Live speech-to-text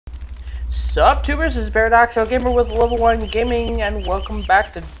Sup, tubers? This is Paradoxo Gamer with Level 1 Gaming, and welcome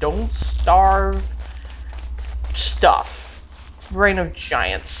back to Don't Starve Stuff. Reign of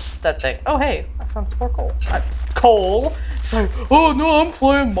Giants. That thing. Oh, hey, I found some more coal. Coal? It's like, oh no, I'm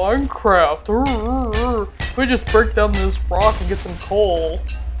playing Minecraft. We just break down this rock and get some coal.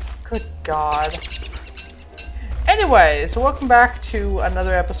 Good God. Anyway, so welcome back to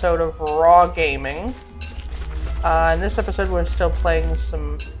another episode of Raw Gaming. In this episode, we're still playing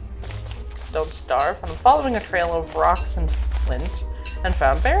some Don't Starve, and I'm following a trail of rocks and flint and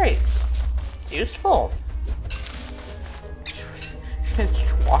found berries. Useful.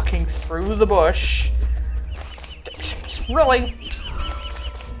 It's walking through the bush. Really?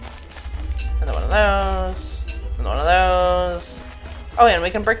 Another one of those. Another one of those. Oh yeah, and we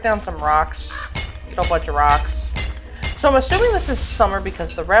can break down some rocks. Get a whole bunch of rocks. So I'm assuming this is summer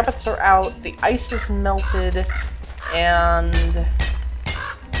because the rabbits are out, the ice is melted, and...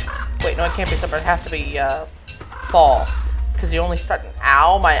 Wait, no, it can't be summer. It has to be fall. Because you only start...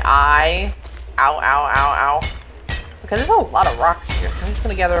 Ow, my eye. Ow, ow, ow, ow. Okay, there's a lot of rocks here. I'm just going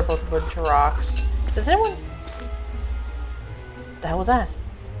to gather up a bunch of rocks. Does anyone... What the hell was that?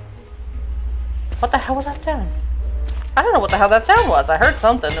 What the hell was that sound? I don't know what the hell that sound was. I heard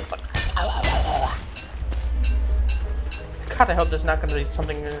something. It's like... God, I hope there's not going to be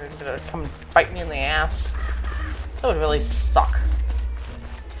something that's going to come and bite me in the ass. That would really suck.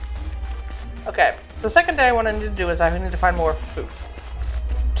 Okay, so the second day what I need to do is I need to find more food.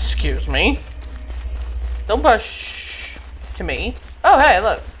 Excuse me. Don't push to me. Oh, hey,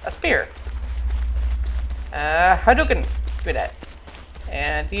 look, a spear. Hadouken. Give me that.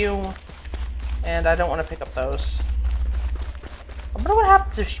 And you. And I don't want to pick up those. I wonder what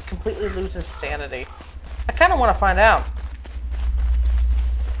happens if she completely loses sanity. I kind of want to find out.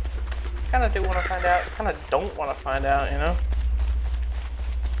 Kind of do want to find out. Kind of don't want to find out, you know?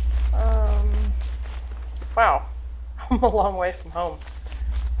 Wow. I'm a long way from home.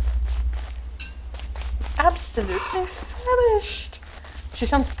 Absolutely famished. She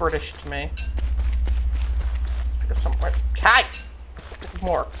sounds British to me. Pick up somewhere. Hi! Pick up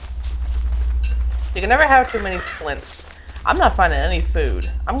more. You can never have too many flints. I'm not finding any food.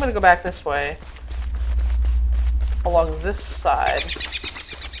 I'm gonna go back this way. Along this side.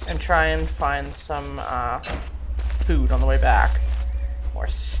 And try and find some food on the way back. More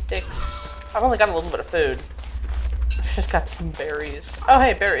sticks. I've only got a little bit of food. I've just got some berries. Oh,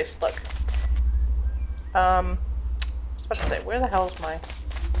 hey, berries, look. I was about to say, where the hell is my...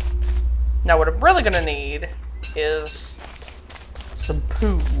 Now, what I'm really gonna need is some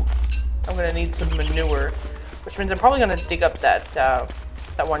poo. I'm gonna need some manure, which means I'm probably gonna dig up that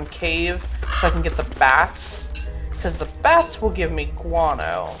one cave so I can get the bats, because the bats will give me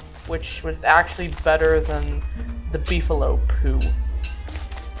guano, which was actually better than the beefalo poo.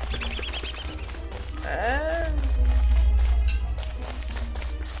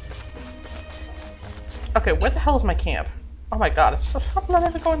 Okay, where the hell is my camp? Oh my God, I'm not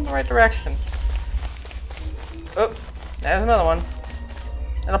even going in the right direction. Oh, there's another one.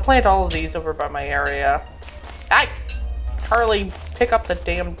 And I'll plant all of these over by my area. Hey! Charlie, pick up the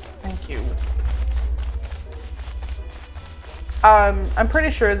damn... Thank you. I'm pretty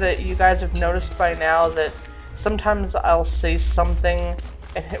sure that you guys have noticed by now that sometimes I'll say something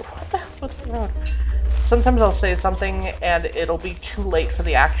and what the hell was the road? Sometimes I'll say something and it'll be too late for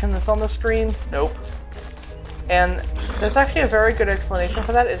the action that's on the screen. Nope. And there's actually a very good explanation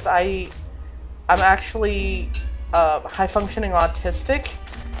for that. Is I'm actually high-functioning autistic,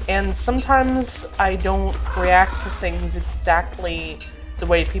 and sometimes I don't react to things exactly the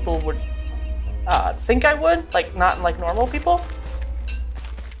way people would think I would, like not like normal people.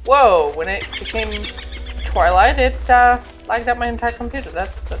 Whoa! When it became twilight, it lagged out my entire computer.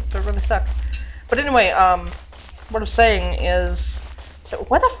 That really sucks. But anyway, what I'm saying is, so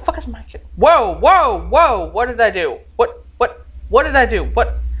where the fuck is my kid? Whoa! Whoa! Whoa! What did I do? What did I do? What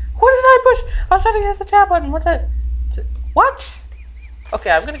did I push? I was trying to hit the tab button. What?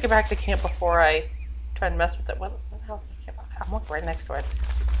 Okay, I'm gonna get back to camp before I try and mess with it. What the hell is the camp? I'm walking right next to it.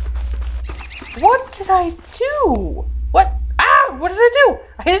 What did I do? What? Ah! What did I do?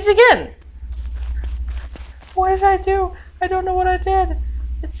 I hit it again. What did I do? I don't know what I did.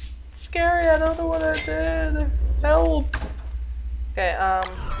 It's scary. I don't know what I did. Help. Okay,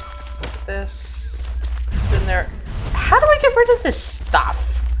 this in there. How do I get rid of this stuff?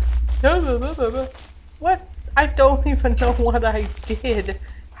 What? I don't even know what I did.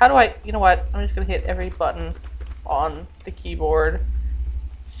 How do I, you know what? I'm just gonna hit every button on the keyboard.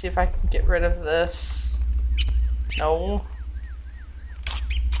 See if I can get rid of this. No.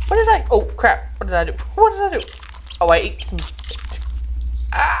 What did I, oh crap, what did I do? What did I do? Oh, I ate some,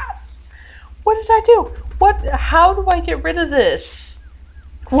 What did I do? How do I get rid of this?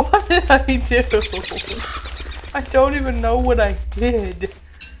 What did I do? I don't even know what I did.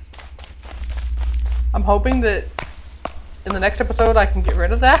 I'm hoping that in the next episode I can get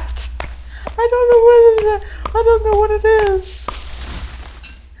rid of that. I don't know what it is.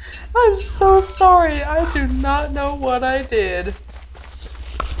 I'm so sorry. I do not know what I did.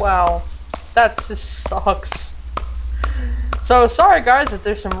 Wow. That just sucks. So sorry guys if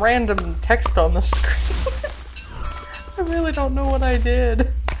there's some random text on the screen. I really don't know what I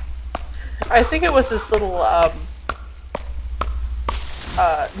did. I think it was this little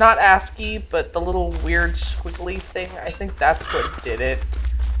not ASCII, but the little weird squiggly thing. I think that's what did it.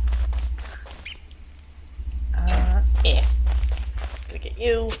 Gonna get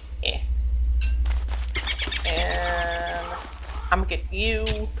you. And I'm gonna get you.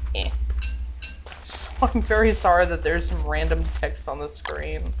 So I'm very sorry that there's some random text on the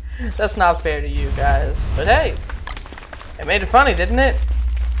screen. That's not fair to you guys. But hey, it made it funny, didn't it?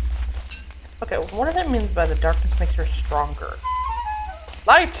 Okay, what does that mean by the darkness makes her stronger?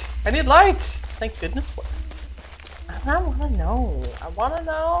 Light! I need light! Thank goodness. I wanna know. I wanna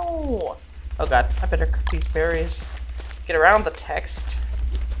know. Oh god, I better cook these berries. Get around the text.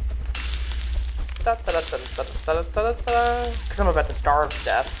 Because I'm about to starve to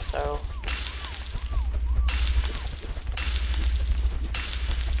death, so.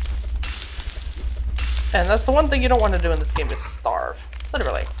 And that's the one thing you don't want to do in this game is starve.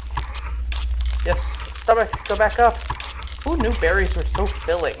 Literally. Yes, stomach, go back up. Ooh, new berries are so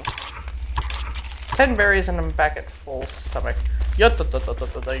filling. 10 berries and I'm back at full stomach.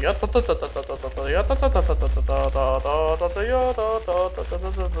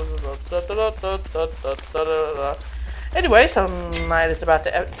 Anyway, so night is about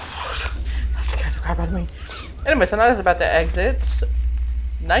to that scared the crap out of me. Anyway, so night is about to exit.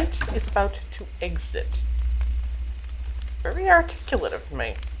 Night is about to exit. Very articulate of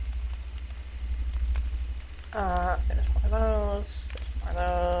me. There's one of those. There's more of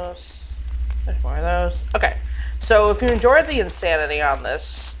those. There's more of those. Okay. So if you enjoyed the insanity on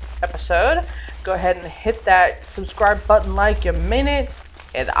this episode, go ahead and hit that subscribe button like you mean it,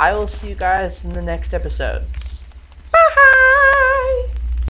 and I will see you guys in the next episode. Bye!